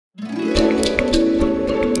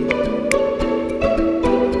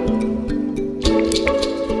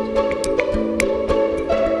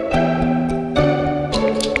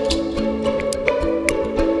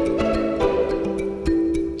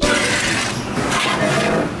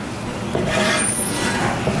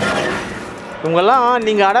இவங்கெல்லாம்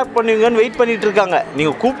நீங்கள் அடாப்ட் பண்ணுவீங்கன்னு வெயிட் பண்ணிகிட்டு இருக்காங்க.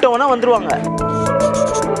 நீங்கள் கூப்பிட்டவனா வந்துடுவாங்க.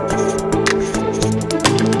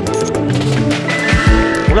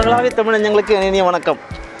 உலகளாவிய தமிழஞ்சங்களுக்கு இனிய வணக்கம்.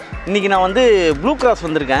 இன்றைக்கி நான் வந்து ப்ளூ கிராஸ்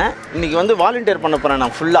வந்திருக்கேன். இன்றைக்கி வந்து வாலண்டியர் பண்ண போகிறேன்.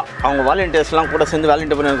 நான் ஃபுல்லாக அவங்க வாலண்டியர்ஸ்லாம் கூட சேர்ந்து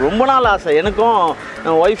வாலண்டியர் பண்ண எனக்கு ரொம்ப நாள் ஆசை. எனக்கும்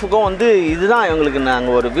என் ஒய்ஃபுக்கும் வந்து இதுதான் எங்களுக்கு.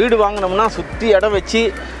 நாங்கள் ஒரு வீடு வாங்கினோம்னா சுற்றி இடம் வச்சு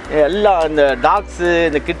எல்லா இந்த டாக்ஸு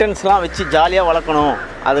இந்த கிட்டன்ஸ்லாம் வச்சு ஜாலியாக வளர்க்கணும்,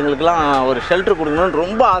 அதுங்களுக்கெல்லாம் ஒரு ஷெல்டர் கொடுக்கணும்னு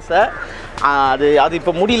ரொம்ப ஆசை. அது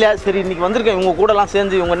இப்போ முடியல. சரி, இன்றைக்கி வந்திருக்கேன். இவங்க கூடலாம்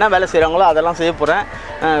சேர்ந்து இவங்க என்ன வேலை செய்கிறாங்களோ அதெல்லாம் செய்ய போகிறேன்.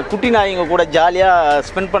 குட்டி நாய்ங்க கூட ஜாலியாக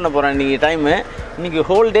ஸ்பெண்ட் பண்ண போகிறேன் இன்றைக்கி டைமு. இன்றைக்கி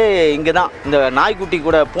ஹோல் டே இங்கே தான் இந்த நாய்க்குட்டி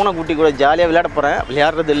கூட பூனைக்குட்டி கூட ஜாலியாக விளையாட போகிறேன்.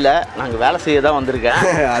 விளையாடுறது இல்லை, நாங்கள் வேலை செய்ய தான் வந்திருக்கேன்.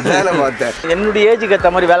 அதான் பார்த்தேன். என்னுடைய ஏஜுக்கு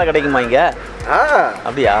ஏற்ற மாதிரி வேலை கிடைக்குமா இங்கே?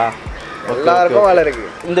 அப்படியா? எல்லாருக்கும் வேலை இருக்குது.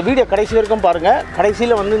 இந்த வீடியோ கடைசி வரைக்கும் பாருங்கள்.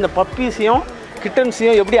 கடைசியில் வந்து இந்த பப்பீஸையும்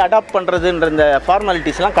கிட்டன்ஸையும் எப்படி அடாப்ட் பண்ணுறதுன்ற இந்த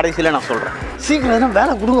ஃபார்மாலிட்டிஸ்லாம் கடைசியில் நான் சொல்கிறேன். சீக்கிரம் எதுவும்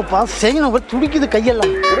வேலை கொடுங்கப்பா, செய்யணும். துடிக்குது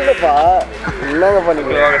கையெல்லாம். கொடுங்கப்பா. என்னங்க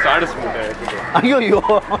பண்ணிக்கலாம்?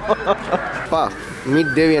 ஐயோப்பா.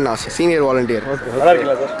 Meet தேவியண்ணா, senior volunteer. நல்லா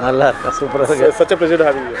இருக்குல்ல சார்? நல்லா இருக்கா, சூப்பராக இருக்கு. Such a pleasure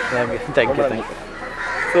having you. Thank you.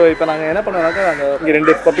 So இப்போ நாங்கள் என்ன பண்ணுவோம்னாக்கா, நாங்கள் இங்கே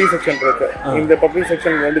 2 பப்பி செக்ஷன் இருக்குது. இந்த பப்பி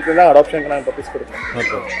செக்ஷன் வந்துட்டு தான் அடாப்ஷனுக்கு நாங்கள் பப்பீஸ்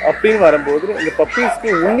கொடுப்போம். அப்படின்னு வரும்போது இந்த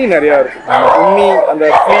பப்பீஸ்க்கு உண்ணி நிறையா இருக்கும். உண்ணி அந்த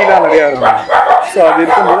ஃப்ளீலாம் நிறையா இருக்கும். ஸோ அது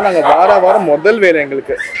இருக்கும்போது நாங்கள் வாரம் முதல் வேலை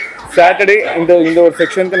எங்களுக்கு சாட்டர்டே இந்த ஒரு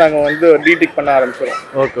செக்ஷனுக்கு நாங்கள் வந்து டீடிக் பண்ண ஆரம்பிச்சிடுவோம்.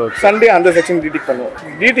 ஓகே. சண்டே அந்த செக்ஷன் டீடிக் பண்ணுவோம்.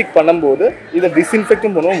 டீடிக் பண்ணும்போது இதை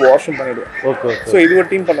டிஸ்இன்ஃபெக்டும் பண்ணுவோம், வாஷும் பண்ணிவிடுவோம். ஓகே. ஸோ இது ஒரு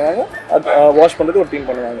டீம் பண்ணுவாங்க, அது வாஷ் பண்ணுறது ஒரு டீம்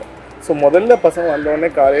பண்ணுவாங்க. ஸோ முதல்ல பசங்க வந்தோடனே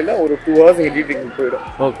காலையில் ஒரு 2 hours இங்கே டீடிங் போயிடும்.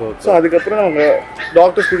 ஓகே. ஸோ அதுக்கப்புறம் அவங்க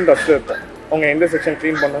டாக்டர் ஸ்டூடெண்ட் அப்டர் இருப்போம். அவங்க எந்த செக்ஷன்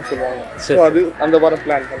க்ளீன் பண்ணணும்னு சொல்லுவாங்க. ஸோ அது அந்த வாரம்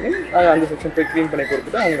பிளான் பண்ணி நாங்கள் அந்த செக்ஷன் போய் க்ளீன் பண்ணி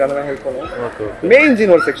கொடுத்துட்டு அவங்க அந்த ஹெல்ப் பண்ணுவோம். ஓகே.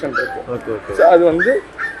 மெயின்ஜின்னு ஒரு செக்ஷன் இருக்கு. ஓகே. ஸோ அது வந்து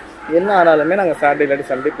என்ன ஆனாலுமே நாங்கள் சாட்டர்டே இல்லாட்டி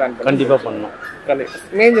சண்டே பிளான் பண்ணி கண்டிப்பாக பண்ணணும்.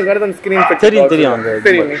 மெயின்ஜின் அந்த ஸ்க்ரீன் தெரியும் தெரியும்,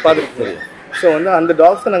 நீங்கள் பார்த்துட்டு. ஸோ வந்து அந்த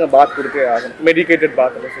டாக்ஸை நாங்கள் பாத் கொடுத்தே ஆகணும், மெடிக்கேட்டட்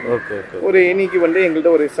பாத். ஓகே. ஒரு இன்னைக்கு வந்து எங்கள்கிட்ட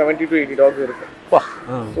ஒரு 70 to 80 டாக்ஸ் இருக்கு.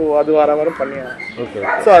 ஸோ அது வாரம் பண்ணியாங்க. ஓகே.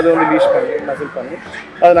 ஸோ அது வந்து லீஷ் பண்ணி மசில் பண்ணி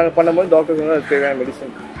அது நாங்கள் பண்ணும்போது டாக்டர்ஸ் வந்து அது தேவையான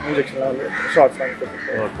மெடிசன் இன்ஜெக்ஷன்லாம் வந்து ஷார்ட்ஸ் வாங்கி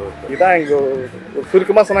கொடுத்துருக்கோம். ஓகே. இதான் எங்கள்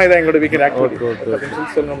சுருக்கமாக சொன்னால் இதான் எங்களோட வீக்கெண்ட்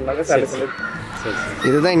ஆக்டிவிட்டி சொல்லணும்னாங்க.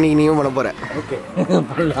 இதுதான் இன்னைக்கு நீயும் பண்ண போகிறேன். ஓகே,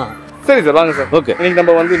 பண்ணலாம். சரி சார், வாங்க சார். ஓகே. இன்னைக்கு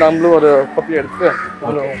நம்ம வந்து நம்மளும் ஒரு பப்பி எடுத்து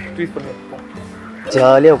ட்ரீட் பண்ணி வைப்போம்.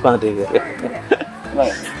 ஜாலியாக உட்காந்துட்டு இருக்கு.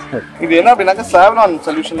 இது என்ன அப்படின்னாக்கா சாவ்லான்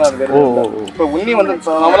சொல்யூஷன் அது. இப்போ உண்ணி வந்து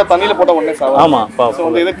நம்மள தண்ணியில் போட்டால் உடனே சாவலாம். ஆமாம். ஸோ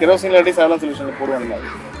வந்து இது கெரோசின் இல்லாட்டி சாவ்லான் சொல்யூஷன் போடுவாங்க.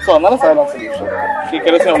 ஸோ அதனால சாவ்லான் சொல்யூஷன். நீ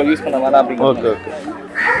கெரோசின் அவ்வளோ யூஸ் பண்ண வேணாம் அப்படிங்க. ஓகே.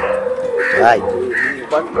 ஹாய்.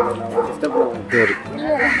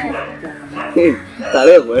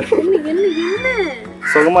 தலைய போய்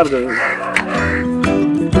சுகமா இருக்குது.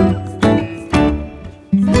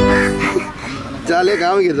 ஜாலியாக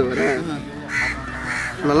காமிக்கிறது பாரு.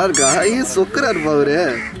 நல்லா இருக்கா? ஐயோ சொக்கரா இருப்பா அவரு.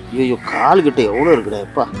 ஐயோ, காலுக்கிட்ட எவ்வளோ இருக்குடா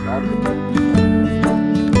எப்பா.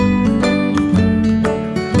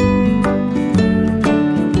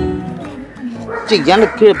 ஏன்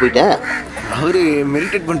கீழே போயிட்ட? அவரு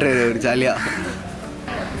மெடிடேட் பண்றாரு அவரு ஜாலியா.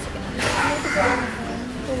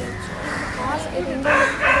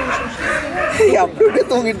 அப்படியே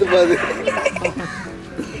தூங்கிட்டு பாது.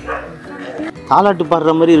 தாலாட்டு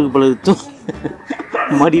பாடுற மாதிரி இருக்கு போல இருக்கு.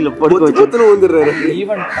 மடியில படுக்க வச்சு வந்துடுறாரு.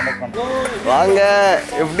 வாங்க,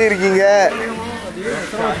 எப்படி இருக்கீங்க?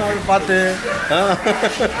 பார்த்து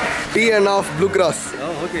டிஎன் ஆஃப் ப்ளூ கிராஸ்.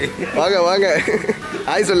 வாங்க வாங்க,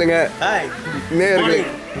 ஹாய் சொல்லுங்க. நேயர்களே,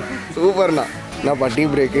 சூப்பர்ண்ணா. என்னப்பா டீ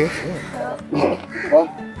பிரேக்கு?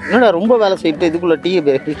 என்னடா ரொம்ப வேலை செய்யிட்டு இதுக்குள்ள டீ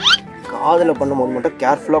பிரேக்கு? காதில் பண்ணும்போது மட்டும்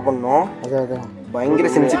கேர்ஃபுல்லாக பண்ணோம். அதான் பயங்கர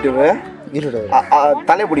சென்சிட்டிவ்.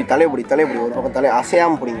 தலைப்பிடி ஒரு பக்கம் தலை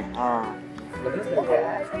அசையாமல் பிடிங்க.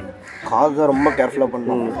 காது தான் ரொம்ப கேர்ஃபுல்லாக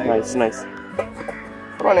பண்ணணும். நைஸ்.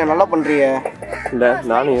 பரவாயில்ல, நல்லா பண்ணுறிய. இல்லை,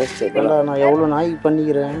 நானும் யோசிச்சேன். நான் எவ்வளோ நாய்க்கு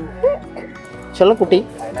பண்ணிக்கிறேன். செல்லக்குட்டி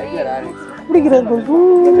பிடிக்கிறார்.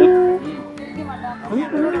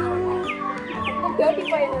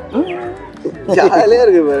 ஜாலியாக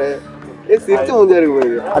இருக்கு பாரு. சிரிச்சு மூஞ்சா இருக்கு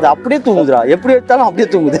பாரு. அது அப்படியே தூங்குதுடா. எப்படி எடுத்தாலும் அப்படியே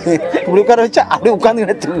தூங்குது. இப்படி உட்கார வச்சா அப்படியே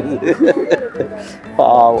உட்காந்துக்கிட்டே தூங்குது.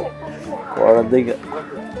 பாவம் குழந்தைங்க.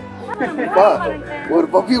 ஒரு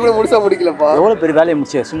பப்பி கூட முழுசா முடிக்கலப்பா. எவ்வளோ பெரிய வேலையை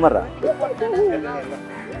முடிச்சு சும்மாறா.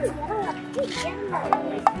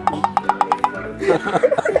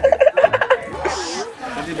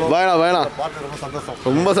 வேணாம்,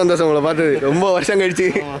 ரொம்ப சந்தோஷம் உங்களை பார்த்தது. ரொம்ப வருஷம் கழிச்சு.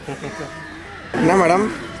 என்ன மேடம்,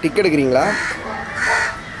 டிக்கெட் எடுக்கிறீங்களா?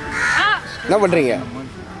 என்ன பண்ணுறீங்க?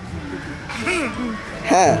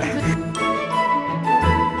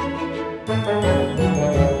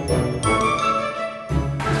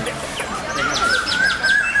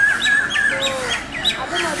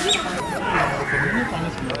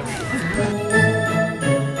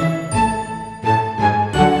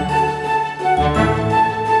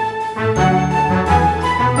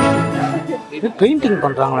 Painting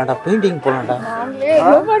பண்ணுறாங்களாடா, painting போகலாம்டா.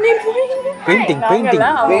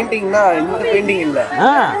 பெயிண்டிங்னா இந்த பெயிண்டிங் இல்லை,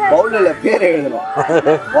 பவுலில் பேர் எழுதணும்.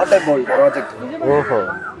 Water Pavul project. ஓஹோ.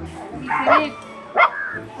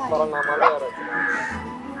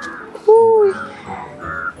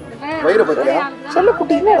 வயிறு பத்தியா சொல்ல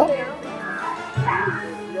குட்டிங்களா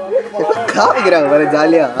காமிக்கிறாங்க வேற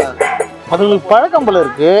ஜாலியா. அதுங்களுக்கு பழக்கம் போல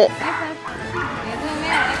இருக்கு.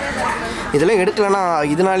 இதெல்லாம் எடுக்கலைன்னா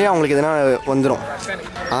இதனாலேயே அவங்களுக்கு எதனா வந்துடும்.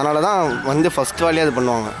 அதனால தான் வந்து ஃபஸ்ட் வாலியாக இது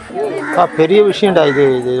பண்ணுவாங்க. பெரிய விஷயம்டா இது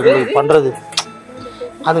உங்களுக்கு பண்ணுறது.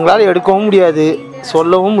 அதுங்களால எடுக்கவும் முடியாது,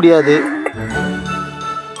 சொல்லவும் முடியாது.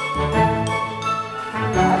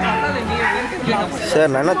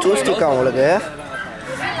 சார் நான் என்ன சூஸ்டிக்கா உங்களுக்கு?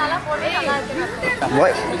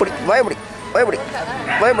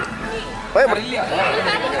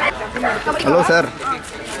 Hello sir.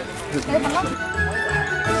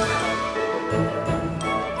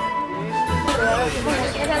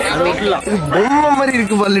 பொம்மை மாதிரி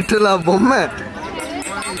இருக்குப்பா, லிட்டரலா பொம்மை.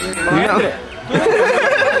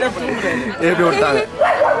 எப்படி விட்டாங்க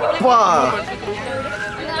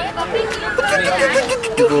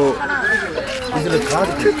இதுல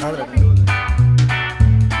காது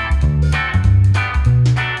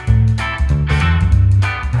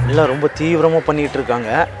எல்லாம் ரொம்ப தீவிரமாக பண்ணிகிட்டு இருக்காங்க.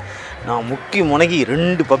 நான் முக்கி முனகி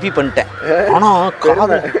 2 பப்பி பண்ணிட்டேன். ஆனால்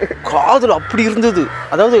காதில் அப்படி இருந்தது.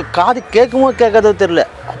 அதாவது காது கேட்குமோ கேட்காதோ தெரில,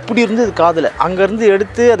 அப்படி இருந்தது காதில். அங்கேருந்து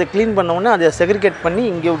எடுத்து அதை க்ளீன் பண்ணோடனே அதை செக்ரிகேட் பண்ணி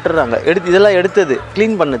இங்கே விட்டுறாங்க. இதெல்லாம் எடுத்தது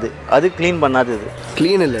க்ளீன் பண்ணது, அது க்ளீன் பண்ணாதது.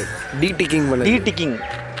 க்ளீன் இல்லை, டீடிக்கிங் பண்ண. டிக்கிங்.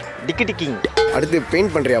 அடுத்து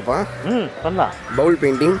பெயிண்ட் பண்ணுறியாப்பா? பண்ணலாம். பவுல்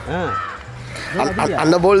பெயிண்டிங்.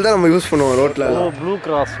 அந்த பவுல் தான் நம்ம யூஸ் பண்ணுவோம் ரோட்டில். ப்ளூ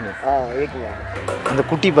கிராஸ்னு அந்த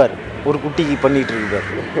குட்டி பார், ஒரு குட்டிக்கு பண்ணிகிட்டு இருக்கு பார்.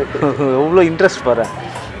 எவ்வளோ இன்ட்ரெஸ்ட் பாரு.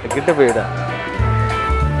 கிட்ட போயிடா.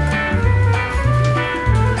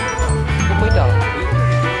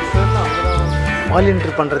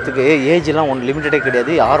 வாலண்டியர் பண்ணுறதுக்கு ஏஜ்லாம் ஒன்று லிமிட்டடே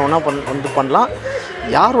கிடையாது. யார் வேணால் வந்து பண்ணலாம்,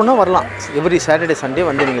 யார் வேணால் வரலாம். எவ்ரி சாட்டர்டே சண்டே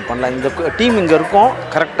வந்து நீங்கள் பண்ணலாம். இந்த டீம் இங்கே இருக்கும்,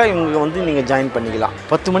 கரெக்டாக இவங்க வந்து நீங்கள் ஜாயின் பண்ணிக்கலாம்.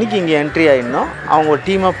 10 மணிக்கு இங்கே என்ட்ரி ஆகிடணும். அவங்க ஒரு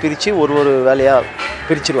டீமாக பிரித்து ஒரு வேலையாக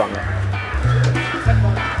பிரிச்சுருவாங்க.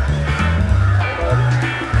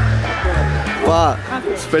 பா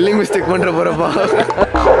ஸ்பெல்லிங் மிஸ்டேக் பண்ணுற போகிறப்பா.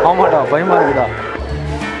 ஆமாடா, பயமாக இருக்குதா.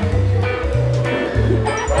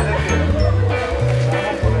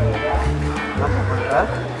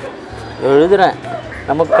 எழுதுறேன்,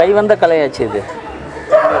 நமக்கு கை வந்த கலையாச்சு இது.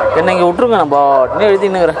 என்ன இங்கே விட்டுருங்க, நான் பாட்டுன்னு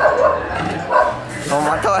எழுதினுங்கிறேன்.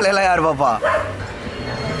 மற்ற வேலையெல்லாம் யார் பாப்பா?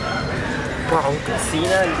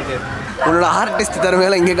 உன்னோட ஆர்டிஸ்ட்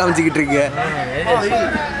திறமையெல்லாம் இங்கே காமிச்சிக்கிட்டு இருக்கு.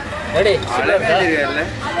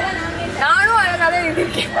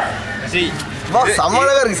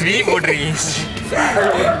 சமாளவே இருக்கு.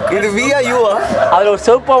 இது வியா யூவா? அதில் ஒரு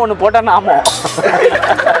செவப்பா ஒன்று போட்டான்னா ஆமாம்.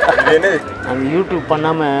 அந்த யூடியூப்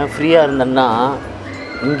பண்ணாமல் ஃப்ரீயாக இருந்தேன்னா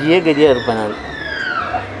இங்கேயே கதியாக இருப்பேன் நான்.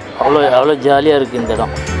 அவ்வளோ ஜாலியாக இருக்குது இந்த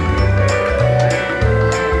இடம்.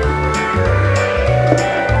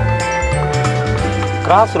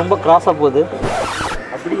 கிராஸ் ரொம்ப கிராஸாக போகுது.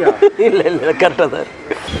 அப்படியா? இல்லை கரெக்டாக தான்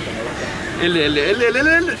இல்லை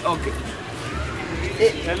ஓகே.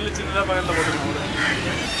 சின்னதாக பக்கத்தில் போட்டுருக்கோம்.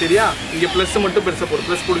 சரியா? இங்கே ப்ளஸ் மட்டும் பெருசாக போடு.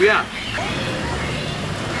 ப்ளஸ் போடுவியா?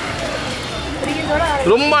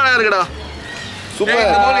 ரொம்ப அழகாக இருக்குடா. சூப்பர்.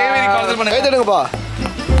 கை தட்டுங்கப்பா.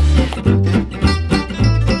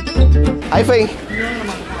 ஹைஃபை.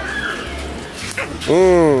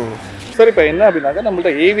 சரி, இப்போ என்ன அப்படின்னாக்கா நம்மள்ட்ட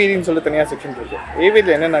ஏவிரின்னு சொல்லி தனியாக செக்ஷன் இருக்குது.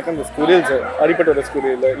 ஏவியில் என்னன்னாக்கா இந்த ஸ்குரியல்ஸ், அடிப்பட்ட ஒரு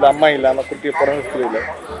ஸ்குரியல், இல்லை அம்மா இல்லாமல் குட்டியை பிறந்த ஸ்குரியல்,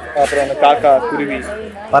 அப்புறம் அந்த காக்கா, குருவி,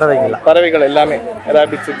 பறவைகள் எல்லாமே,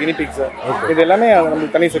 ரேபிட்ஸு, கினிபிக்ஸு, இது எல்லாமே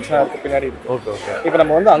நம்மளுக்கு தனி செக்ஷனாக இருக்குது பின்னாடி இருக்குது. ஓகே. இப்போ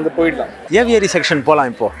நம்ம வந்து அங்கே போயிடலாம். ஏவியரி செக்ஷன் போகலாம்.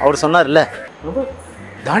 இப்போது அவர் சொன்னார்ல,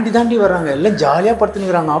 தாண்டி வர்றாங்க, எல்லாம் ஜாலியாக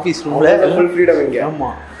படுத்துனுக்குறாங்க ஆஃபீஸ் ரூமில். ஃபுல் ஃப்ரீடம் இங்கே.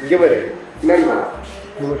 ஆமாம், இங்கே பாரு, பின்னாடி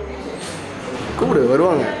கூப்பிடு,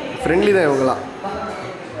 வருவாங்க. ஃப்ரெண்ட்லி தான் இவங்களாம்.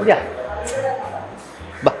 அப்படியா?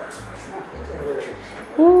 பா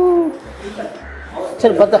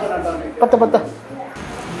சரி, பத்த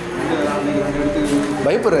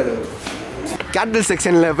பயப்படுறாரு. கேட்டல்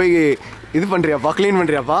செக்ஷனில் போய் இது பண்ணுறியாப்பா, க்ளீன்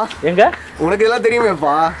பண்ணுறியாப்பா? எங்க உனக்கு இதெல்லாம்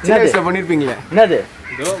தெரியுமேப்பா, சின்ன வயசில் பண்ணியிருப்பீங்களே. என்னது?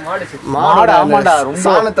 மாடு. ஆமாண்டா, ரொம்ப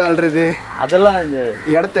சாணத்தை அள்ளுறது, அதெல்லாம்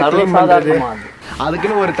இடத்த க்ளீன் பண்ணுறது,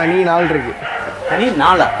 அதுக்குன்னு ஒரு தனி நாள் இருக்கு. தனி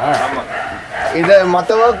நாளா? இதை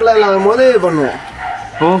மற்ற ஒர்க்கில் இல்லாத போது பண்ணுவோம்.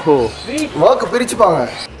 ஓஹோ, ஒர்க்கு பிரிச்சுப்பாங்க.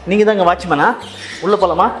 நீங்கள் தாங்க வாட்ச்மேனா? உள்ளே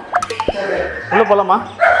போகலாமா?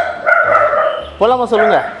 போகலாமா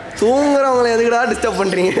சொல்லுங்க. தூங்குறவங்களை எதுக்குடா டிஸ்டர்ப்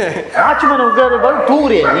பண்ணுறீங்க? வாட்ச்மேன் உட்காரு,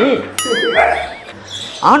 தூங்குறியா நீ?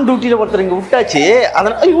 ஆன் டியூட்டியில் ஒருத்தர் இங்கே விட்டாச்சு.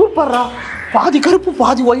 அதனால் ஊர் பாடுறா பாதி கருப்பு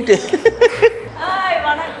பாதி ஒயிட்டு.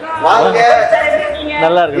 வாங்க.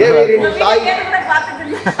 நல்லா இருக்கு.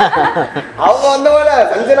 அவங்க வந்தவங்க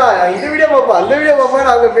சஞ்சனா இந்த வீடியோ பார்ப்போம் அந்த வீடியோ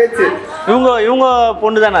பார்ப்போம் அவங்க பேச்சு. இவங்க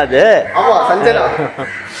பொண்ணு தானே அது? ஆமா சஞ்சனா.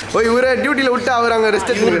 ஓ இவரை டியூட்டியில் விட்டு அவர் அங்கே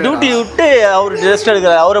ரெஸ்ட் எடுத்து டியூட்டி விட்டு அவர் ரெஸ்ட்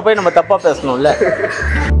எடுக்கிறார். அவரை போய் நம்ம தப்பாக பேசணும்ல.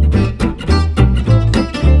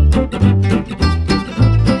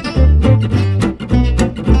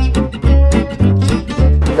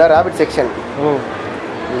 இதான் ரேபிட் செக்ஷன்.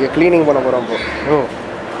 இங்கே க்ளீனிங் பண்ண போகிறோம். இப்போ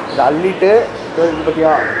இதை அள்ளிட்டு இது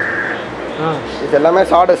பார்த்தியா இது எல்லாமே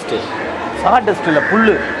சாடஸ்ட்டு. சாடஸ்ட் இல்லை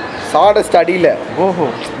புல்லு. சாடஸ்ட் அடியில். ஓஹோ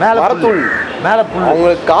மேலே மரத்தூள் மேலே புல்.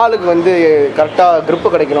 அவங்களுக்கு காலுக்கு வந்து கரெக்டாக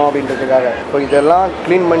க்ரிப்பு கிடைக்கணும் அப்படின்றதுக்காக. ஸோ இதெல்லாம்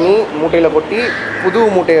க்ளீன் பண்ணி மூட்டையில் கொட்டி புது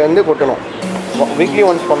மூட்டையை வந்து கொட்டணும். வீக்லி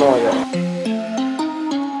ஒன்ஸ் பண்ணுவோம் இதை.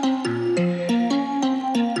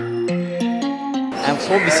 ஐ எம்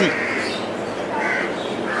ஸோ பிஸி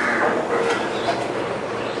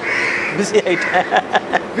ஆகிட்டேன்.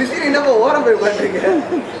 பிஸி என்னப்போ ஓரம் போய் பண்ணுறீங்க?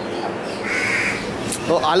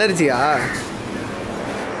 ஓ அலர்ஜியா?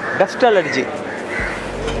 Dust allergy.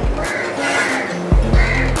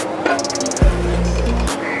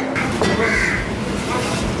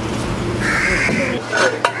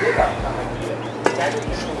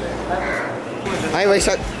 Hi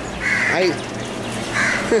Vaisakh. Hi.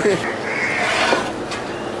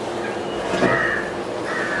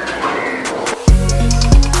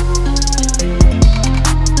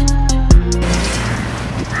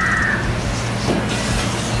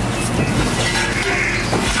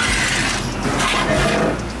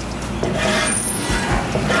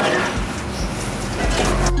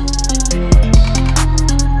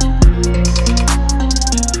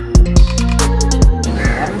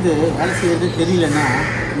 வேலை செய்யறது தெரியலன்னா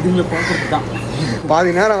இதுங்களை பார்க்கறது தான். பாதி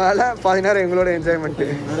நேரம் வேலை பாதி நேரம் எங்களோட என்ஜாய்மெண்ட்டு.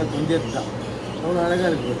 கொஞ்சம் தான் அவ்வளோ அழகாக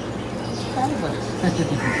இருக்குது.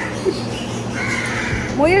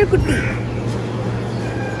 முயல் குட்டி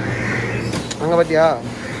அங்கே பார்த்தியா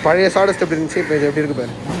பழைய சாடஸ்ட் எப்படி இருந்துச்சு, இப்போ இது எப்படி இருக்கு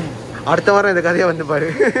பாரு. அடுத்த வாரம் இந்த கதையை வந்து பாரு.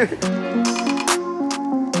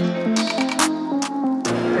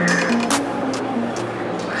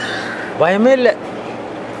 பயமே இல்லை.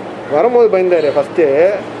 வரும்போது பயந்தாரு ஃபஸ்ட்டு,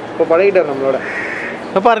 இப்போ பழகிட்டார் நம்மளோட.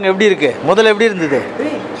 இப்போ பாருங்க எப்படி இருக்கு. முதல்ல எப்படி இருந்தது?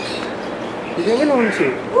 இது எங்கே விழுந்துச்சு?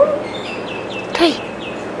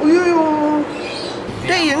 ஐயோ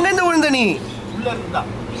டேய் எங்கேருந்து விழுந்த நீ?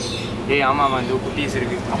 ஏய் ஆமா ஆமா இந்த குட்டீஸ்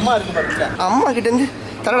இருக்கு. அம்மா இருக்கு பாருங்க. அம்மா கிட்டேருந்து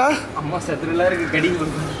தரடா. அம்மா சத்துருலாம் இருக்கு கடி.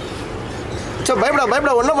 சோ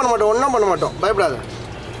பயப்படா ஒன்றும் பண்ண மாட்டோம் பயப்படாத.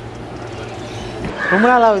 ரொம்ப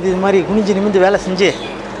நாள் ஆகுது இது மாதிரி குனிஞ்சு நிமிந்து வேலை செஞ்சு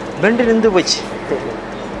பெண்டு நின்று போச்சு.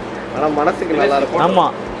 ஆனால் மனசுக்கு நல்லா இருக்கும்.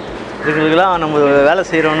 ஆமாம் இதுகளுக்கெல்லாம் நம்ம வேலை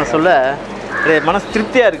செய்கிறோன்னு சொல்ல மனசு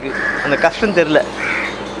திருப்தியாக இருக்குது. அந்த கஷ்டம் தெரில.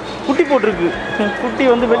 குட்டி போட்டிருக்கு. குட்டி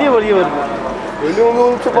வந்து வெளியே வருது. வெளியே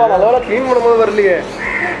வந்துச்சுப்பா. நல்லா க்ளீன் பண்ணும்போது வரலையே.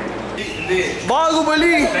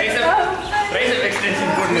 பாகுபலி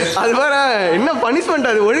அது வேற என்ன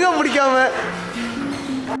பனிஷ்மெண்ட், அது ஒழுங்கா பிடிக்காம.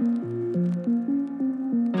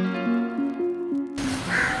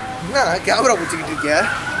 என்ன கேமரா பிடிச்சிக்கிட்டு இருக்கிய?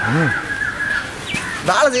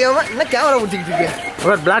 வேலை செய்யாம என்ன கேமரா பிடிச்சிக்கிட்டு இருக்கிய?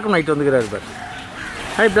 Black and white வந்துக்கிறாரு bar.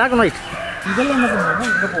 Hi black and white. இதெல்லாம் என்ன பண்ணுவோம்?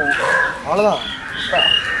 இங்கே போவோம் அவ்வளோதான்.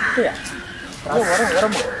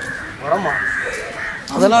 உரமா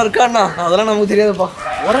அதெல்லாம் இருக்காண்ணா, அதெல்லாம் நமக்கு தெரியாதுப்பா.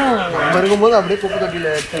 உரம் நம்ம இருக்கும்போது அப்படியே குப்பை தொட்டியில்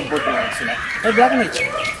எடுத்து போட்டுருவாங்க. Black and white.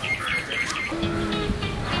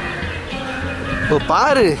 இப்போ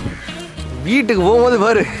பாரு வீட்டுக்கு போகும்போது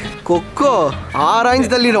பாரு கொக்கோ 6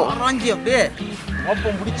 இன்ச் தள்ளிடும். ஆராய்ச்சி அப்படியே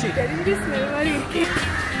மோப்பம் பிடிச்சி.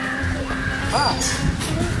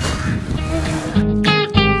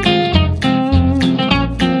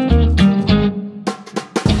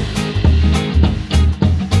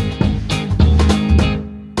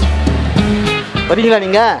 வரீங்களா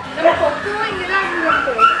நீங்கள்?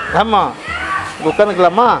 ஆமாம்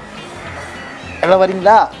உட்காந்துக்கலாமா? எல்லாம்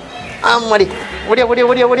வரீங்களா? ஆமாடி ஓடியா ஓடியா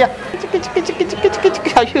ஓடியா ஓடியா. சிக்கு சிக்கு சிக்கு சிக்கு சிக்கு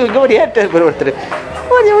சிக்கு. ஐயோ இங்கே ஓடியா ஒருத்தர்.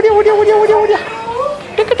 ஓடியா ஓடியா ஓடியா ஓடியா ஓடியா ஓடியா.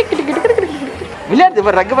 டிக்கு டிக்கு டிக்கு டிக்கு டிக்கு டிக்கு. விளையாடுது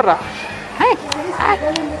பாரு ரக்கு வர்றான்.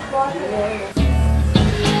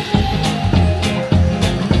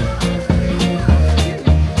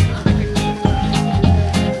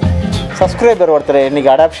 சப்ஸ்கிரைபர் ஒருத்தர் இன்றைக்கி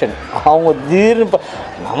அடாப்ஷன். அவங்க திடீர்னு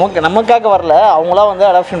நமக்காக வரல, அவங்களாம் வந்து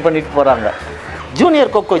அடாப்ஷன் பண்ணிட்டு போகிறாங்க.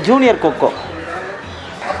 ஜூனியர் கொக்கோ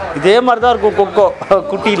இதே மாதிரி தான் இருக்கும் கொக்கோ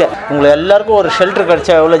குட்டியில். உங்களை எல்லாருக்கும் ஒரு ஷெல்டர்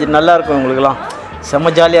கிடச்சா எவ்வளோ நல்லாயிருக்கும். உங்களுக்குலாம்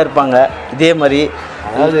செம்ம ஜாலியாக இருப்பாங்க இதே மாதிரி.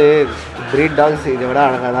 அதாவது ப்ரீட் டாக்ஸ் இதை விட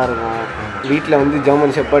அழகாக தான் இருக்கும். வீட்டில் வந்து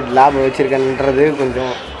ஜெர்மன் ஷெப்பர்ட் லேப் வச்சுருக்கேன்றது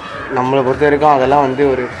கொஞ்சம் நம்மளை பொறுத்த வரைக்கும் அதெல்லாம் வந்து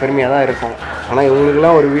ஒரு பெருமையாக தான் இருக்கும். ஆனால்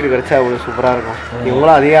இவங்களுக்குலாம் ஒரு வீடு கிடைச்சா அவ்வளோ சூப்பராக இருக்கும்.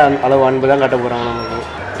 இவங்களும் அதே அளவு அன்பு தான் காட்ட போகிறாங்க நமக்கு.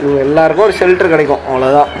 இவங்க எல்லாருக்கும் ஒரு ஷெல்டர் கிடைக்கும்,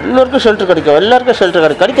 அவ்வளோதான். எல்லாருக்கும் ஷெல்டர் கிடைக்கும், எல்லாருக்கும் ஷெல்டர்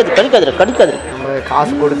கிடைக்காது. நம்ம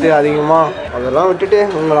காசு கொடுத்து அதிகமாக அதெல்லாம் விட்டுட்டு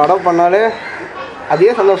உங்களை அடாப்ட் பண்ணாலே அதே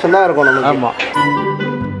சந்தோஷம் தான் இருக்கும் நமக்கு. ஆமாம்.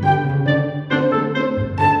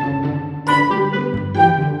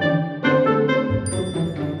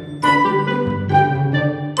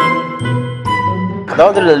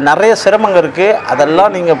 அதாவது நிறைய சிரமங்கள் இருக்குது.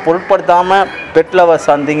 அதெல்லாம் நீங்கள் பொருட்படுத்தாமல் பெட் லவர்ஸ்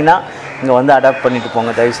வந்தீங்கன்னா இங்கே வந்து அடாப்ட் பண்ணிட்டு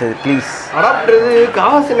போங்க தயவுசெய்து ப்ளீஸ். அடாப்ட்றது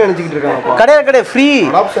காசுன்னு நினச்சிக்கிட்டு இருக்காங்க. கிடையாது, ஃப்ரீ.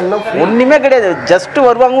 ஒன்றுமே கிடையாது. ஜஸ்ட்டு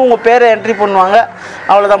வருவாங்க, உங்கள் பேரை என்ட்ரி பண்ணுவாங்க,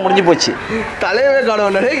 அவ்வளோதான், முடிஞ்சு போச்சு. தலையவே காண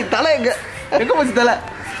தலை எங்கே போச்சு தலை?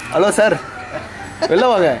 ஹலோ சார், வெளில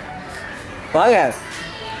வாங்க வாங்க.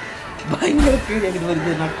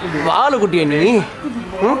 வாழை குட்டியா நீ?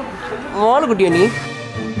 வாழை குட்டியா நீ?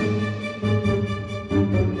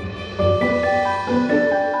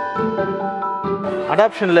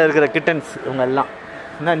 அடாப்ஷனில் இருக்கிற கிட்டன்ஸ் இவங்க எல்லாம்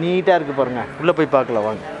என்ன நீட்டாக இருக்குது பாருங்கள். உள்ளே போய் பார்க்கலாம்,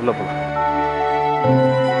 வாங்க உள்ளே போகலாம்.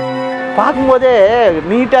 பார்க்கும்போதே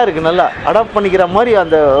நீட்டாக இருக்குது, நல்லா அடாப்ட் பண்ணிக்கிற மாதிரி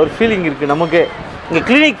அந்த ஒரு ஃபீலிங் இருக்குது நமக்கு. இங்கே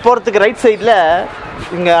கிளினிக் போகிறதுக்கு ரைட் சைடில்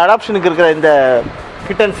இங்கே அடாப்ஷனுக்கு இருக்கிற இந்த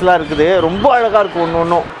கிட்டன்ஸ்லாம் இருக்குது. ரொம்ப அழகாக இருக்கும் ஒன்று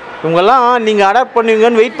ஒன்றும். இவங்கெல்லாம் நீங்கள் அடாப்ட்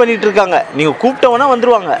பண்ணுவீங்கன்னு வெயிட் பண்ணிகிட்டு இருக்காங்க. நீங்கள் கூப்பிட்டவொன்னா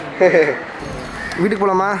வந்துடுவாங்க. வீட்டுக்கு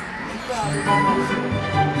போகலாமா?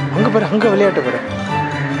 அங்கே பாரு, அங்கே விளையாட்டு பாரு.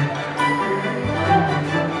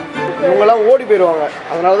 இவங்கெல்லாம் ஓடி போயிடுவாங்க,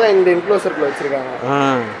 அதனால தான் இந்த என்க்ளோசருக்குள்ள வச்சுருக்காங்க.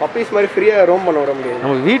 பப்பீஸ் மாதிரி ஃப்ரீயாக ரோம் பண்ண விட முடியாது.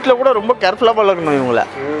 நம்ம வீட்டில் கூட ரொம்ப கேர்ஃபுல்லாக பழக்கணும், இவங்கள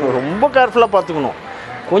ரொம்ப கேர்ஃபுல்லாக பார்த்துக்கணும்.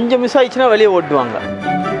 கொஞ்சம் மிஸ் ஆயிடுச்சுன்னா வெளியே ஓட்டுவாங்க.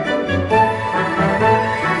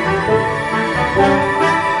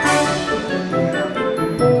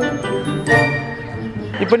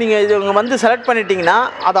 இப்போ நீங்கள் இது இவங்க வந்து செலக்ட் பண்ணிட்டீங்கன்னா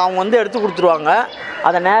அதை அவங்க வந்து எடுத்து கொடுத்துருவாங்க.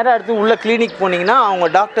 அதை நேராக எடுத்து உள்ள கிளினிக் போனீங்கன்னா அவங்க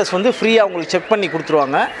டாக்டர்ஸ் வந்து ஃப்ரீயாக அவங்களுக்கு செக் பண்ணி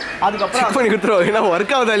கொடுத்துருவாங்க. அதுக்கப்புறம் செக் பண்ணி கொடுத்துருவாங்க. ஏன்னா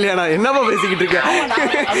ஒர்க் ஆகுதா இல்லையாண்ணா? என்னப்பா பேசிக்கிட்டு இருக்கேன்?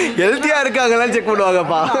 ஹெல்த்தியாக இருக்காங்கலாம் செக்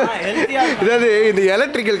பண்ணுவாங்கப்பா. இதாவது இந்த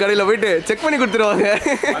எலக்ட்ரிக்கல் கடையில் போயிட்டு செக் பண்ணி கொடுத்துருவாங்க.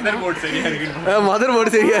 மதர் போர்டு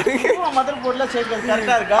சரியா இருக்கு, மதர் போர்டில்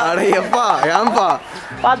கரெக்டாக இருக்கா? அட எப்பா ஏன்பா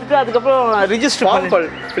பார்த்துட்டு அதுக்கப்புறம் ரிஜிஸ்டர்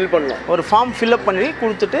ஃபில் பண்ணலாம். ஒரு ஃபார்ம் ஃபில்அப் பண்ணி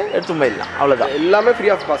கொடுத்துட்டு எடுத்து போயிடலாம், அவ்வளோதான். எல்லாமே ஃப்ரீ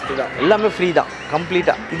ஆஃப் காஸ்ட் தான். எல்லாமே ஃப்ரீ தான்,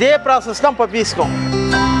 கம்ப்ளீட்டாக. இதே ப்ராசஸ் தான் பப்பீஸ்க்கும்.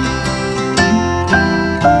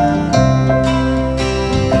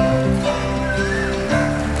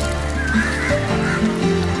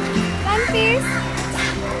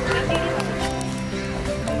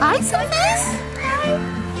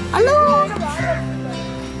 ஹலோ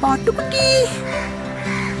பாட்டுக்குட்டி,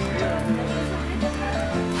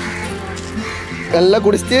 எல்லாம்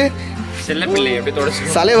குடிச்சிட்டு செல்லப்பிள்ளை எப்படி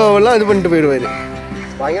தொடச்சு சலைவாவெல்லாம் இது பண்ணிட்டு போயிடுவாரு.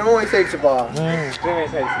 பயங்கரமாக வயசாயிடுச்சுப்பா.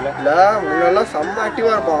 வயசாயிடுச்சுல? இல்லை, முன்னெல்லாம் செம்ம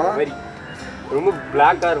ஆக்டிவாக இருப்பான். ரொம்ப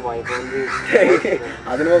பிளாக்காக இருப்பான். இப்போ வந்து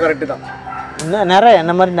அதுவும் கரெக்டு தான். இன்னும் நிறை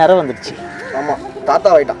என்ன மாதிரி நிறை வந்துடுச்சு. ஆமாம்,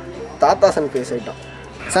 தாத்தா ஆகிட்டான். தாத்தா சன் ஃபேஸ் ஆகிட்டான்.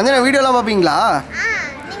 சஞ்சனா வீடியோலாம் பார்ப்பீங்களா?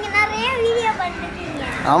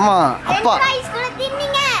 ஆமாம் அப்பா.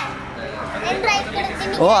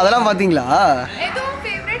 ஓ அதெல்லாம் பார்த்தீங்களா?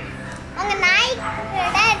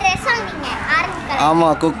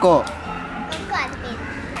 ஆமாம் கொக்கோ.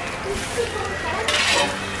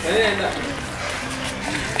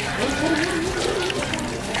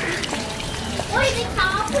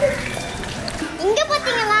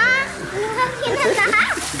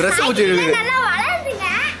 ட்ரெஸ் பிடிச்சிருக்கு.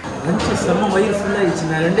 செம்ம வயிறு ஃபுல்லாகிடுச்சு.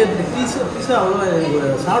 நான் 2 பீஸாக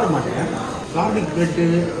அவ்வளோ சாப்பிட மாட்டேன். கார்லிக் பிரெட்டு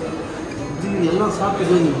இது எல்லாம்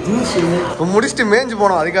சாப்பிட்டு ஜூஸு இப்போ முடிச்சுட்டு மேய்ஞ்சு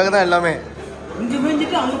போனோம். அதுக்காக தான் எல்லாமே. இங்கே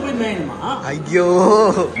மேய்ஞ்சிட்டு அங்கே போய் மேயணுமா? ஐயோ,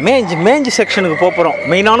 மேய்ஞ்சு செக்ஷனுக்கு போகிறோம்.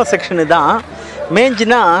 மெயினான செக்ஷனு தான்.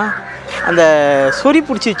 மேய்ஞ்சுனா அந்த சொறி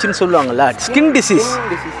பிடிச்சிச்சின்னு சொல்லுவாங்கள்ல, ஸ்கின்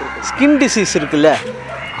டிசீஸ் இருக்குல்ல,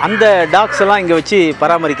 அந்த டாக்ஸ் எல்லாம் இங்கே வச்சு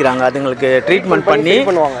பராமரிக்கிறாங்க. அதுங்களுக்கு ட்ரீட்மெண்ட் பண்ணி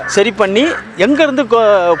சரி பண்ணி எங்கேருந்து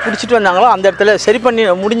பிடிச்சிட்டு வந்தாங்களோ அந்த இடத்துல சரி பண்ணி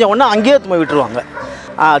முடிஞ்ச உடனே அங்கேயே போய் விட்டுருவாங்க.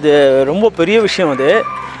 அது ரொம்ப பெரிய விஷயம். அது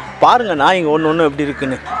பாருங்கள், நான் இங்கே ஒன்று எப்படி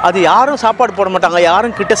இருக்குன்னு. அது யாரும் சாப்பாடு போட மாட்டாங்க,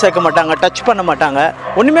 யாரும் கிட்ட சேர்க்க மாட்டாங்க, டச் பண்ண மாட்டாங்க,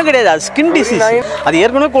 ஒன்றுமே கிடையாது. அது ஸ்கின் டிசீஸ். அது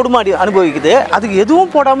ஏற்கனவே கொடுமை அனுபவிக்குது. அதுக்கு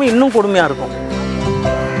எதுவும் போடாமல் இன்னும் கொடுமையாக இருக்கும்.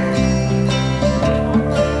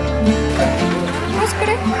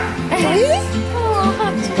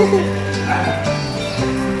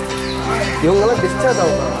 இவங்கெல்லாம் டிஸ்சார்ஜ்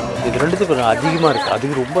ஆகும். இது ரெண்டுத்துக்கும் அதிகமாக இருக்குது.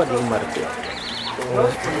 அதுக்கு ரொம்ப அதிகமாக இருக்குது.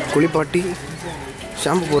 குளிப்பாட்டி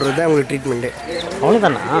ஷாம்பு போடுறது தான் அவங்களுக்கு ட்ரீட்மெண்ட்டு.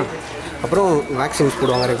 அவ்வளோதானா? அப்புறம் வேக்சின்ஸ்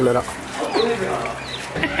போடுவாங்க ரெகுலராக.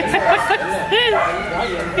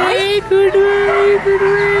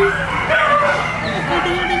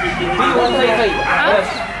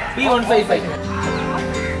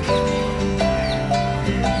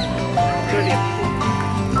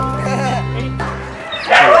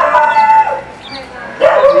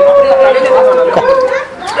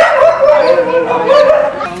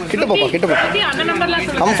 கிட்ட போப்பா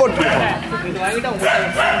கம்ஃபர்ட்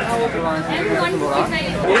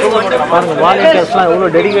பாருங்க வாலண்டியர்ஸ்லாம் எவ்வளோ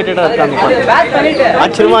டெடிகேட்டடாக இருக்காங்க பாருங்க.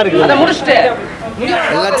 ஆச்சரியமா இருக்குது.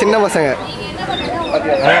 எல்லாம் சின்ன பசங்க.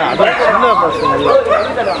 அதான் சின்ன பசங்க.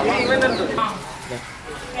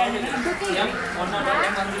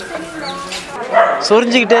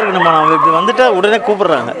 சொரிஞ்சிக்கிட்டே இருக்கணுமா, நம்ம இப்படி வந்துட்டா உடனே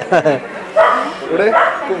கூப்பிடுறாங்க.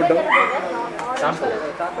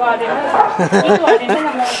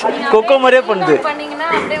 கொக்கோ மாதிரியே பண்ணுது,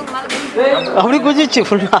 அப்படி குதிச்சு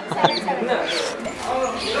ஃபுல்லா.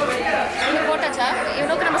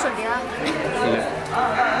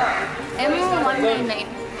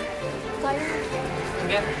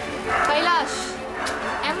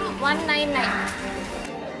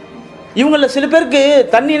 இவங்கள சில பேருக்கு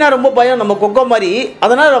தண்ணினா ரொம்ப பயம், நம்ம கொக்கோ மாதிரி.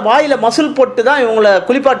 அதனால வாயில மசில் போட்டு தான் இவங்களை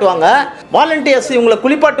குளிப்பாட்டுவாங்க. வாலண்டியர்ஸ் இவங்களை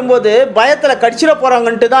குளிப்பாட்டும் போது பயத்துல கடிச்சிட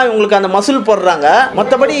போறாங்கன்ட்டு தான் இவங்களுக்கு அந்த மசில் போடுறாங்க.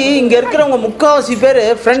 மற்றபடி இங்க இருக்கிறவங்க முக்காவாசி பேர்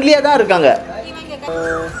ஃப்ரெண்ட்லியா தான் இருக்காங்க.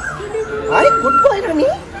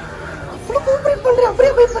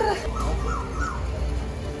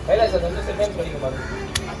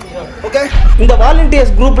 இந்த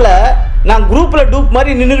வாலண்டியர்ஸ் குரூப்ல நான் குரூப்ல டூப்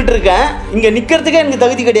மாதிரி நின்றுகிட்டு இருக்கேன். இங்க நிக்கிறதுக்கே எனக்கு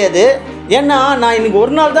தகுதி கிடையாது. ஏன்னா நான் இன்னைக்கு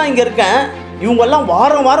ஒரு நாள் தான் இங்க இருக்கேன். இவங்கெல்லாம்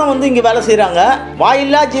வாரம் வாரம் வந்து இங்க வேலை செய்யறாங்க.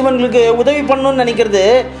 வாயில்லா ஜீவன்களுக்கு உதவி பண்ணணும்னு நினைக்கிறது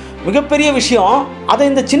மிகப்பெரிய விஷயம். அதை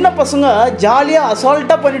இந்த சின்ன பசங்க ஜாலியாக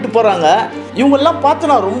அசால்ட்டாக பண்ணிட்டு போகிறாங்க. இவங்கெல்லாம்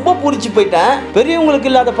பார்த்து நான் ரொம்ப பூரிச்சு போயிட்டேன். பெரியவங்களுக்கு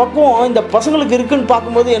இல்லாத பக்குவம் இந்த பசங்களுக்கு இருக்குன்னு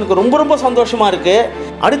பார்க்கும்போது எனக்கு ரொம்ப ரொம்ப சந்தோஷமாக இருக்குது.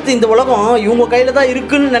 அடுத்து இந்த உலகம் இவங்க கையில் தான்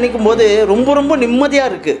இருக்குன்னு நினைக்கும் போது ரொம்ப ரொம்ப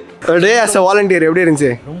நிம்மதியாக இருக்குது. டே ஆஸ் அ வாலண்டியர் எப்படி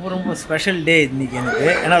இருந்துச்சு? ரொம்ப ரொம்ப ஸ்பெஷல் டே இன்னைக்கு எனக்கு.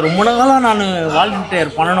 ஏன்னா ரொம்ப நாளாக நான்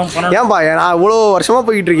வாலண்டியர் பண்ணணும். ஏன்பா நான் இவ்வளோ வருஷமாக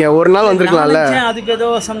போய்கிட்டு இருக்கேன், ஒரு நாள் வந்திருக்கலாம்ல. அதுக்கு ஏதோ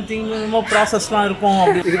சம்திங் ப்ராசஸ்லாம் இருக்கும்.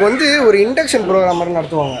 இதுக்கு வந்து ஒரு இண்டக்ஷன் ப்ரோக்ராம் மாதிரி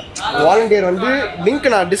நடத்துவாங்க. வாலண்டியர் வந்து லிங்க்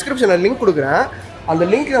நான் டிஸ்கிரிப்ஷனில் லிங்க் கொடுக்குறேன். அந்த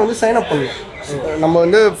லிங்க்கில் வந்து சைன் அப் பண்ணணும். நம்ம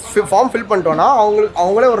வந்து ஃபார்ம் ஃபில் பண்ணிட்டோன்னா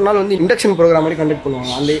அவங்களே ஒரு நாள் வந்து இண்டக்ஷன் ப்ரோக்ராம் மாதிரி கண்டக்ட்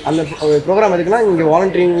பண்ணுவாங்க. அந்த ப்ரோக்ராம் எதுக்குன்னா இங்கே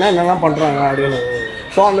வாலண்டியரிங்னா என்னெல்லாம் பண்ணுறாங்க அப்படின்னு.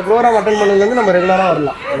 ஸோ அந்த ப்ரோக்ராம் அட்டன் பண்ணதுலேருந்து நம்ம ரெகுலராக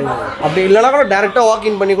வரலாம். அப்படி இல்லைனா கூட டேரெக்டாக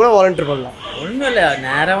வாக்இன் பண்ணி கூட வாலண்டியர் பண்ணலாம். ஒன்றும் இல்லை,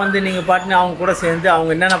 நேராக வந்து நீங்கள் பாட்டுன்னு அவங்க கூட சேர்ந்து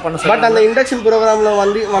அவங்க என்னென்ன பண்ண. பட் அந்த இண்டக்ஷன்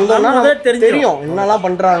ப்ரோக்ராமில் வந்தோம்னா தெரியும் என்னெல்லாம்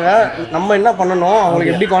பண்ணுறாங்க, நம்ம என்ன பண்ணணும்,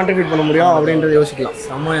 அவங்களுக்கு எப்படி கான்ட்ரிபியூட் பண்ண முடியும் அப்படின்றத யோசிக்கலாம்.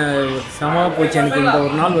 செம போச்சு எனக்கு இந்த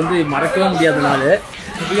ஒரு நாள் வந்து மறக்கவே முடியாத நாள்.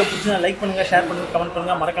 வீடியோ பிடிச்சா லைக் பண்ணுங்கள், ஷேர் பண்ணுங்கள், கமெண்ட்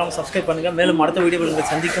பண்ணுங்கள், மறக்காமல் சப்ஸ்கிரைப் பண்ணுங்கள். மேலும் அடுத்த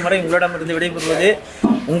வீடியோவில் சந்திக்கும் வரை உங்களிடமிருந்து விடைபெறுவது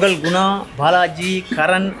உங்கள் குணா, பாலாஜி,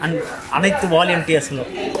 கரண் அண்ட் அனைத்து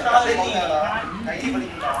வாலண்டியர்ஸுங்களும்.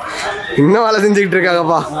 இன்னும் வேலை செஞ்சுக்கிட்டு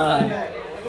இருக்காங்கப்பா.